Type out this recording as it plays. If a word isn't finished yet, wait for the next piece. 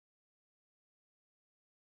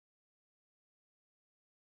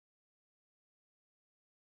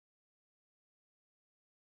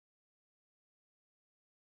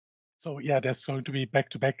So yeah, there's going to be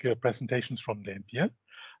back-to-back presentations from the NPL.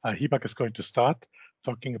 Hibaaq is going to start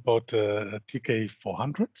talking about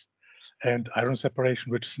TK400 and iron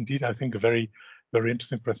separation, which is indeed, I think, a very, very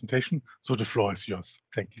interesting presentation. So the floor is yours.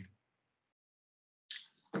 Thank you.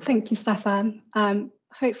 Thank you, Stefan.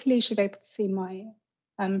 Hopefully you should be able to see my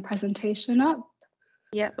presentation up.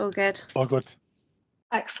 Yeah, all good. All good.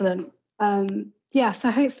 Excellent. Yeah, so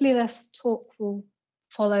hopefully this talk will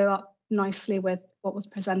follow up nicely with what was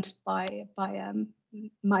presented by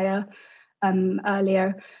Maya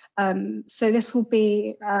earlier. So this will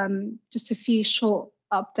be just a few short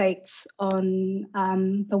updates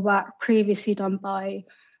on the work previously done by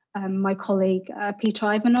my colleague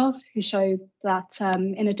Peter Ivanov, who showed that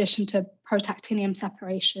in addition to protactinium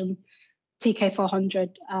separation,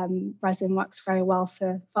 TK400 resin works very well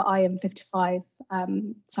for Iron-55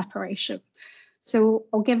 separation. So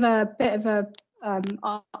I'll give a bit of a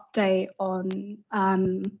update on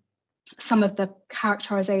some of the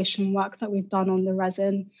characterization work that we've done on the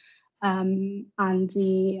resin and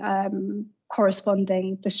the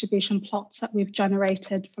corresponding distribution plots that we've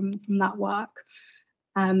generated from that work.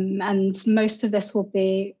 And most of this will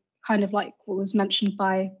be kind of like what was mentioned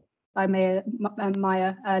by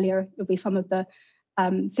Maya earlier. Will be some of the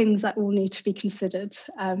things that will need to be considered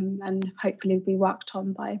and hopefully be worked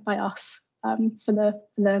on by us for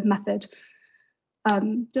the method.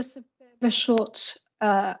 Just a bit of a short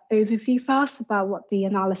overview first about what the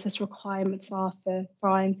analysis requirements are for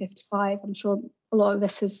Iron-55. I'm sure a lot of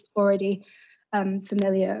this is already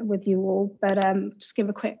familiar with you all, but just give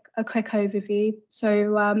a quick overview.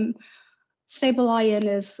 So stable iron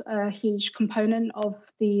is a huge component of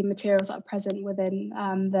the materials that are present within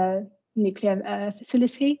the nuclear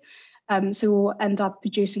facility. So we'll end up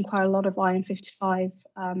producing quite a lot of Iron-55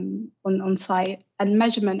 on site, and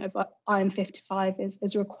measurement of Iron-55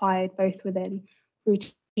 is required both within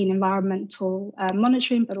routine environmental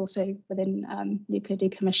monitoring, but also within nuclear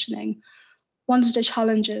decommissioning. One of the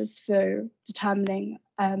challenges for determining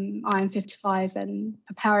Iron-55 and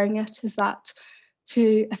preparing it is that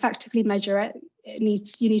to effectively measure it, you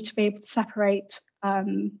need to be able to separate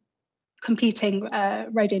competing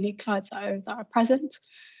radionuclides that are present.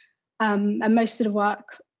 And most of the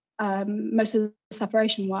work, most of the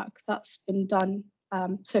separation work that's been done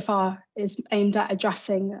so far is aimed at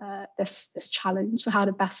addressing this challenge. So how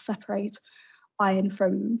to best separate iron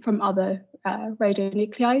from other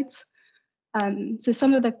radionuclides. So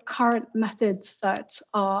some of the current methods that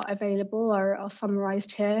are available are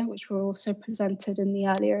summarized here, which were also presented in the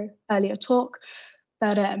earlier talk.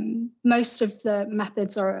 But most of the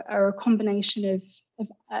methods are a combination of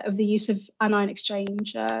the use of anion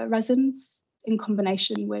exchange resins in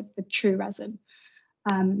combination with true resin.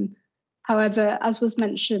 However, as was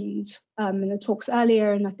mentioned in the talks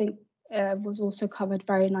earlier, and I think was also covered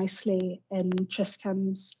very nicely in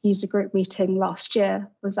Triscam's user group meeting last year,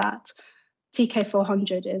 was that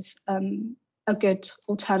TK400 is a good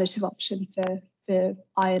alternative option for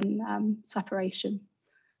iron separation.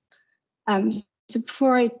 So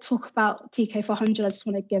before I talk about TK400, I just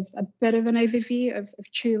want to give a bit of an overview of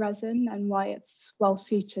true resin and why it's well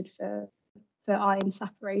suited for iron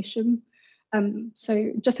separation.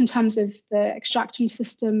 So just in terms of the extraction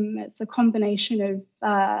system, it's a combination of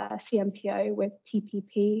CMPO with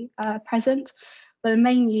TPP present. But the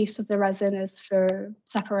main use of the resin is for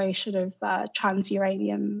separation of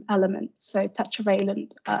transuranium elements, so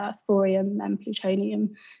tetravalent thorium and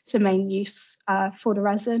plutonium is the main use for the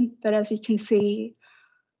resin. But as you can see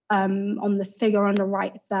on the figure on the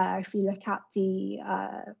right there, if you look at the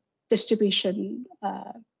distribution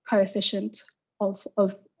coefficient of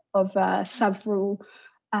several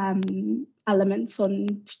elements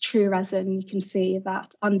on true resin, you can see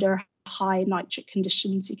that under high nitric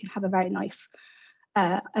conditions, you can have a very nice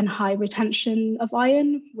and high retention of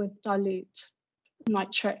iron, with dilute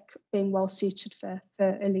nitric being well suited for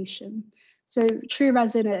elution. So true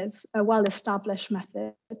resin is a well-established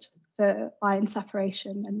method for iron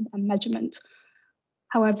separation and measurement.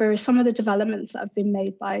 However, some of the developments that have been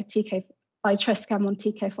made by Triscam on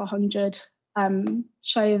TK400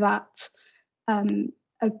 show that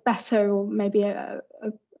a better, or maybe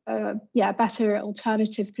a better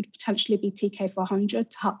alternative could potentially be TK400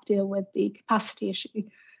 to help deal with the capacity issue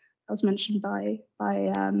that was mentioned by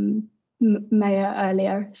Maya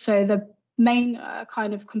earlier. So the main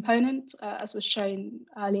kind of component, as was shown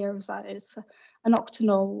earlier, was that it's an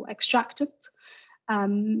octanol extractant.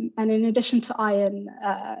 And in addition to iron,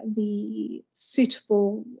 the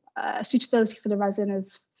suitability for the resin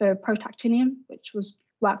is for protactinium, which was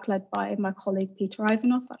work led by my colleague Peter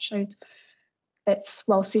Ivanov that showed it's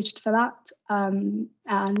well suited for that.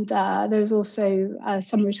 And there's also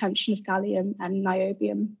some retention of gallium and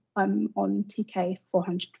niobium on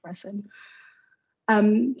TK400 resin.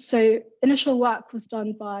 So initial work was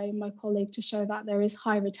done by my colleague to show that there is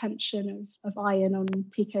high retention of iron on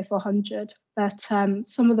TK400, but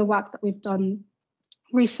some of the work that we've done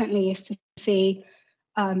recently is to see,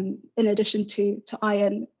 in addition to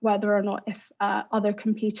iron, whether or not if other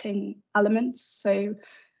competing elements, so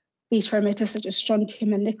beta emitters such as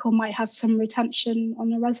strontium and nickel, might have some retention on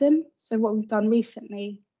the resin. So what we've done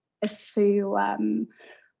recently is to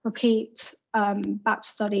repeat batch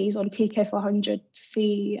studies on TK400 to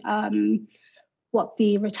see what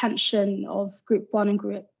the retention of group 1 and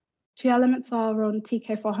group 2 elements are on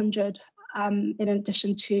TK400, in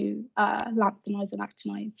addition to lanthanides and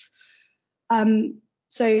actinides.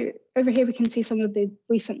 So over here we can see some of the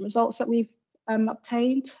recent results that we've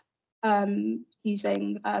obtained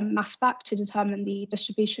using mass spec to determine the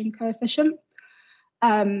distribution coefficient.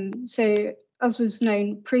 So as was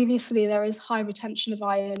known previously, there is high retention of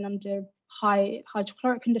iron under high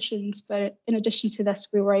hydrochloric conditions, but in addition to this,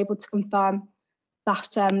 we were able to confirm that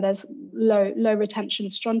there's low retention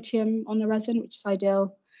of strontium on the resin, which is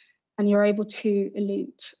ideal, and you're able to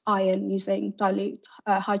elute iron using dilute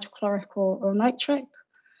hydrochloric or nitric.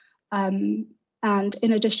 And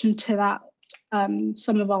in addition to that,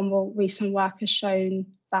 some of our more recent work has shown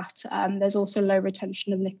that there's also low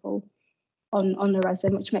retention of nickel on the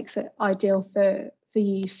resin, which makes it ideal for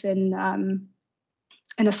use in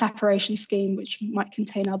a separation scheme which might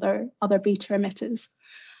contain other beta emitters.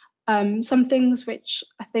 Some things which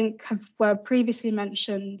I think were previously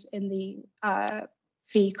mentioned in the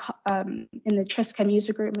Trischem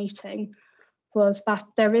user group meeting was that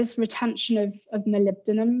there is retention of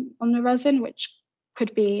molybdenum on the resin, which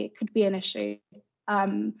could be an issue.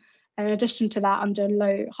 And in addition to that, under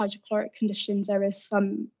low hydrochloric conditions, there is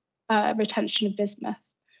some retention of bismuth.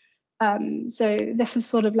 So this has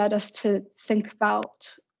sort of led us to think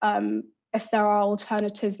about if there are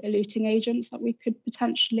alternative eluting agents that we could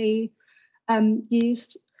potentially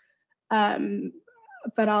use.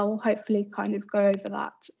 But I'll hopefully kind of go over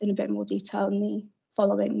that in a bit more detail in the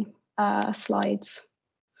following slides.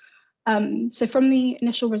 So from the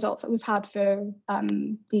initial results that we've had for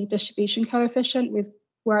the distribution coefficient,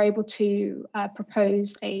 we're able to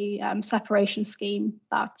propose a separation scheme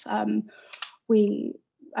that we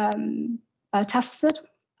tested.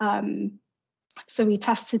 So we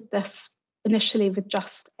tested this initially with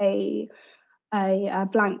just a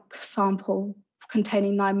blank sample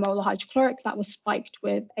containing 9 molar hydrochloric that was spiked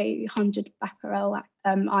with a 100 becquerel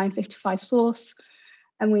Iron-55 source.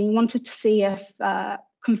 And we wanted to see if,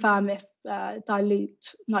 confirm if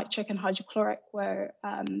dilute nitric and hydrochloric were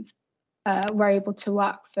able to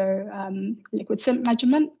work for liquid SIMP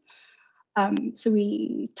measurement. So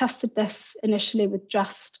we tested this initially with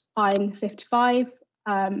just Iron-55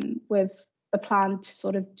 with the plan to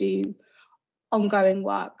sort of do ongoing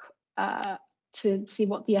work to see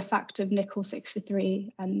what the effect of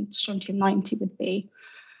nickel-63 and strontium-90 would be.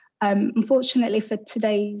 Unfortunately for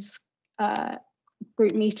today's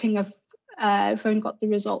group meeting, I've only got the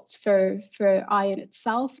results for iron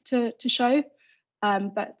itself to show,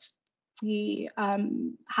 but we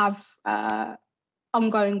have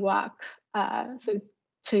ongoing work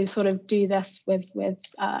to sort of do this with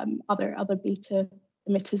other beta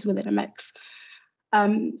emitters within a mix.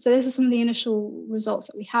 So this is some of the initial results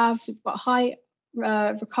that we have. So we've got high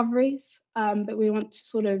recoveries, but we want to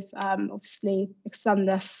sort of obviously extend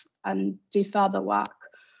this and do further work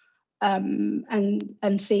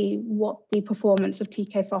and see what the performance of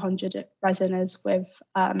TK400 resin is with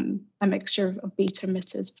a mixture of beta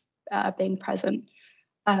emitters being present.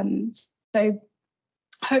 So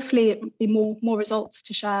hopefully it will be more results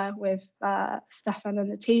to share with Stefan and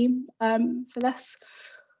the team for this.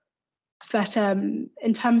 But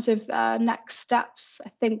in terms of next steps, I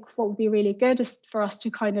think what would be really good is for us to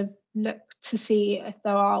kind of look to see if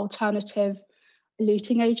there are alternative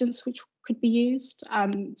eluting agents which could be used.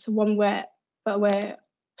 So one we're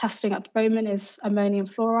testing at the moment is ammonium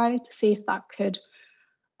fluoride to see if that could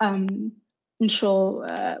ensure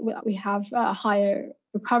that we have higher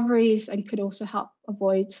recoveries and could also help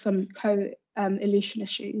avoid some co-elution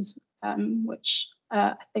issues, which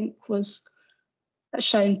I think was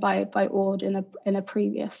shown by Ord in a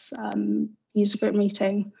previous user group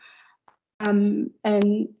meeting. And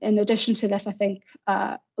in addition to this, I think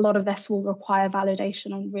a lot of this will require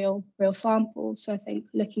validation on real samples. So I think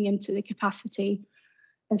looking into the capacity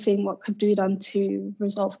and seeing what could be done to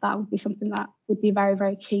resolve that would be something that would be very,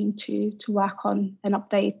 very keen to work on and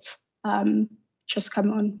update just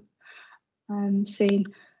come on soon.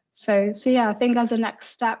 So yeah, I think as a next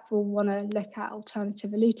step, we'll want to look at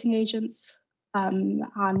alternative eluting agents and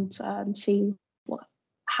see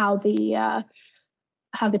how the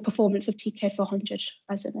performance of TK400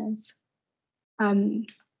 resin is.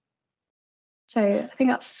 So I think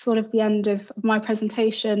that's sort of the end of my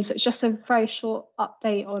presentation. So it's just a very short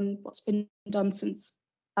update on what's been done since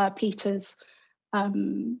Peter's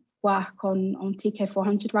work on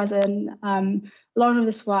TK400 resin. A lot of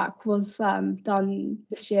this work was done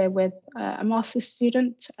this year with a master's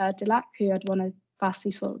student, Dilak, who I'd want to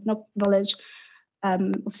vastly sort of acknowledge.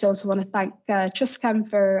 Obviously, also want to thank Truscam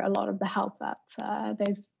for a lot of the help that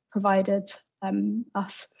they've provided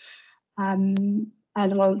us. And I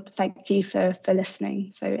want to thank you for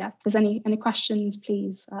listening. So yeah, if there's any questions,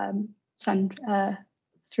 please send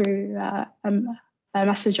through a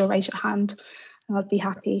message or raise your hand, and I'd be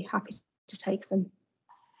happy to take them.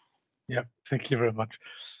 Yeah, thank you very much.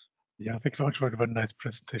 Yeah, thank you very much for a very nice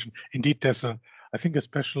presentation. Indeed, there's I think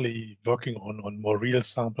especially working on more real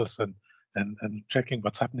samples and checking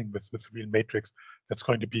what's happening with real matrix, that's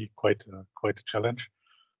going to be quite a challenge.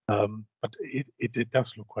 But it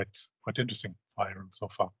does look quite interesting for iron so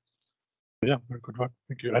far. So yeah, very good work.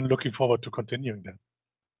 Thank you. And looking forward to continuing that.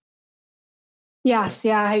 Yes,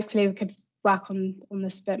 yeah. Hopefully we could work on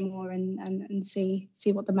this a bit more and see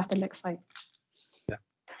what the method looks like. Yeah.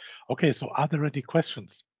 Okay. So are there any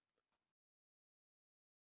questions?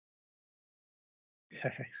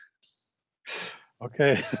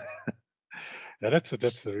 Okay. Yeah,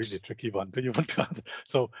 that's a really tricky one. Do you want to answer?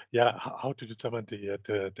 So yeah, how to determine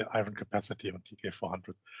the iron capacity on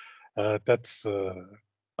TK400? That's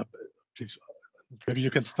please, maybe you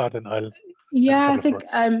can start and I'll. Yeah, I think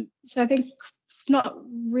so. I think not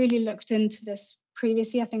really looked into this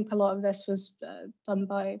previously. I think a lot of this was done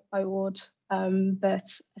by Ward,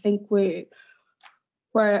 but I think we're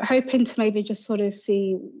hoping to maybe just sort of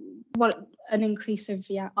see what an increase of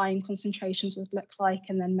iron concentrations would look like,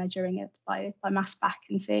 and then measuring it by mass spec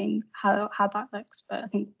and seeing how that looks. But I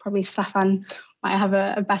think probably Stefan might have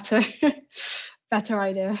a better better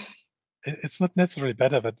idea. It's not necessarily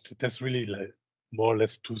better, but there's really like more or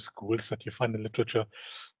less two schools that you find in literature.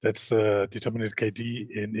 That's determinate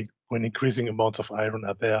KD when increasing amounts of iron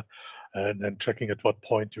are there, and then checking at what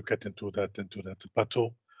point you get into that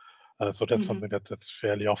plateau. So that's something that's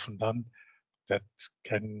fairly often done. That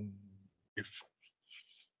can give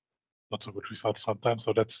not so good results sometimes.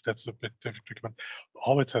 So that's a bit tricky. But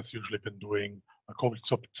Horwitz has usually been doing a complete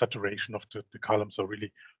saturation of the column, so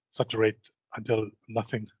really saturate until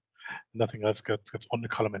nothing else gets on the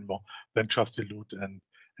column anymore. Then just dilute and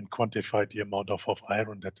quantify the amount of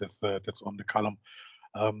iron that's on the column.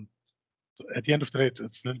 So at the end of the day, it's a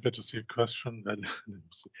little bit of a question.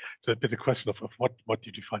 It's a bit a question of what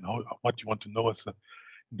you define, what you want to know as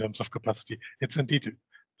in terms of capacity. It's indeed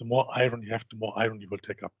the more iron you have, the more iron you will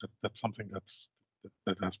take up. That's something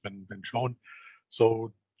that has been shown.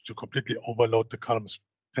 So to completely overload the columns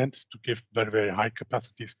tends to give very, very high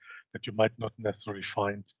capacities that you might not necessarily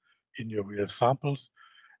find in your real samples.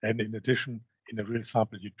 And in addition, in a real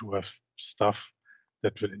sample, you do have stuff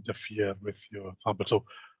that will interfere with your sample. So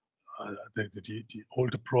the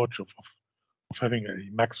old approach of having a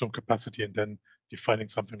maximum capacity and then defining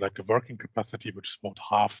something like a working capacity, which is about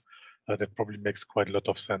half, that probably makes quite a lot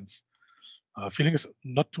of sense. Feeling is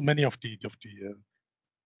not too many of the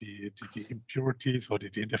impurities or the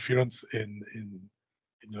interference in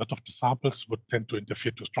a lot of the samples would tend to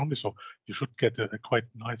interfere too strongly. So you should get a quite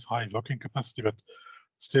nice high working capacity, but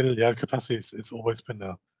still, yeah, capacity is always been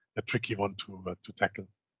a tricky one to tackle.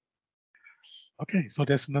 Okay, so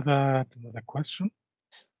there's another question.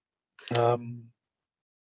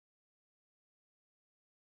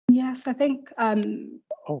 Yes, I think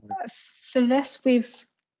for this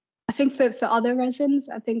I think for other resins,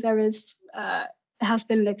 I think there is it has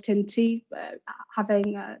been looked into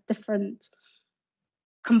having different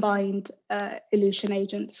combined elution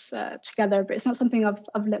agents together, but it's not something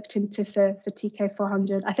I've looked into for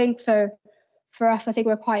TK400. I think for us, I think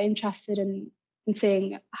we're quite interested in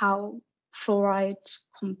seeing how fluoride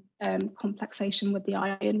complexation with the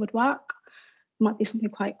iron would work. It might be something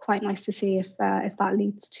quite nice to see if that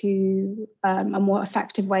leads to a more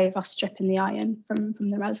effective way of us stripping the iron from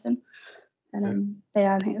the resin. And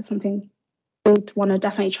yeah, I think it's something we'd want to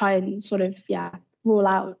definitely try and sort of rule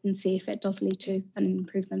out and see if it does lead to an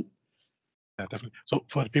improvement. Yeah, definitely. So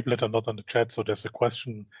for the people that are not on the chat, so there's a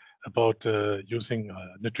question about using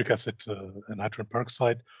nitric acid and hydrogen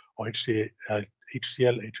peroxide or HCl,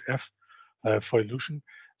 HF for elution.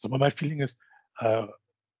 So my feeling is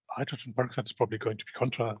hydrogen peroxide is probably going to be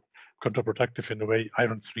counterproductive in a way.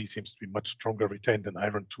 Iron 3 seems to be much stronger retained than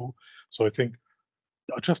iron 2. So I think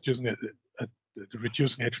just using the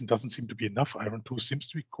reducing agent doesn't seem to be enough. Iron 2 seems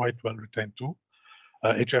to be quite well retained too.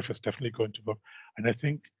 HF is definitely going to work. And I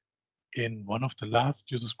think in one of the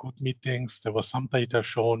last users group meetings, there was some data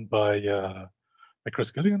shown by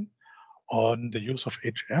Chris Gilligan on the use of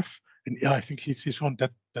HF. And yeah, I think he's shown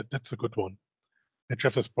that's a good one.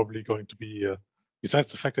 HF is probably going to be,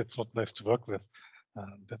 besides the fact that it's not nice to work with,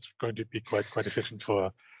 that's going to be quite efficient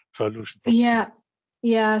for illusion. Yeah.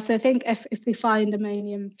 So I think if we find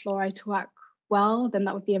ammonium fluoride to work well, then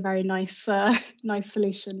that would be a very nice nice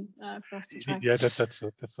solution for us to try. Yeah,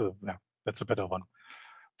 that's a better one.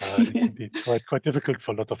 It's indeed quite difficult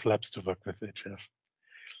for a lot of labs to work with HF.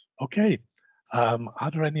 Okay,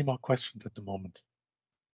 are there any more questions at the moment?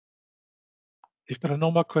 If there are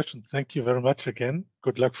no more questions, thank you very much again.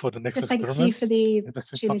 Good luck for the next experiment. Thank you for the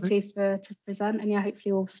opportunity to present, and yeah,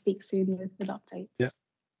 hopefully we'll speak soon with updates. Yeah.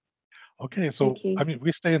 Okay, so I mean,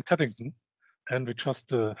 we stay in Teddington, and we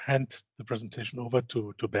just hand the presentation over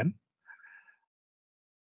to Ben.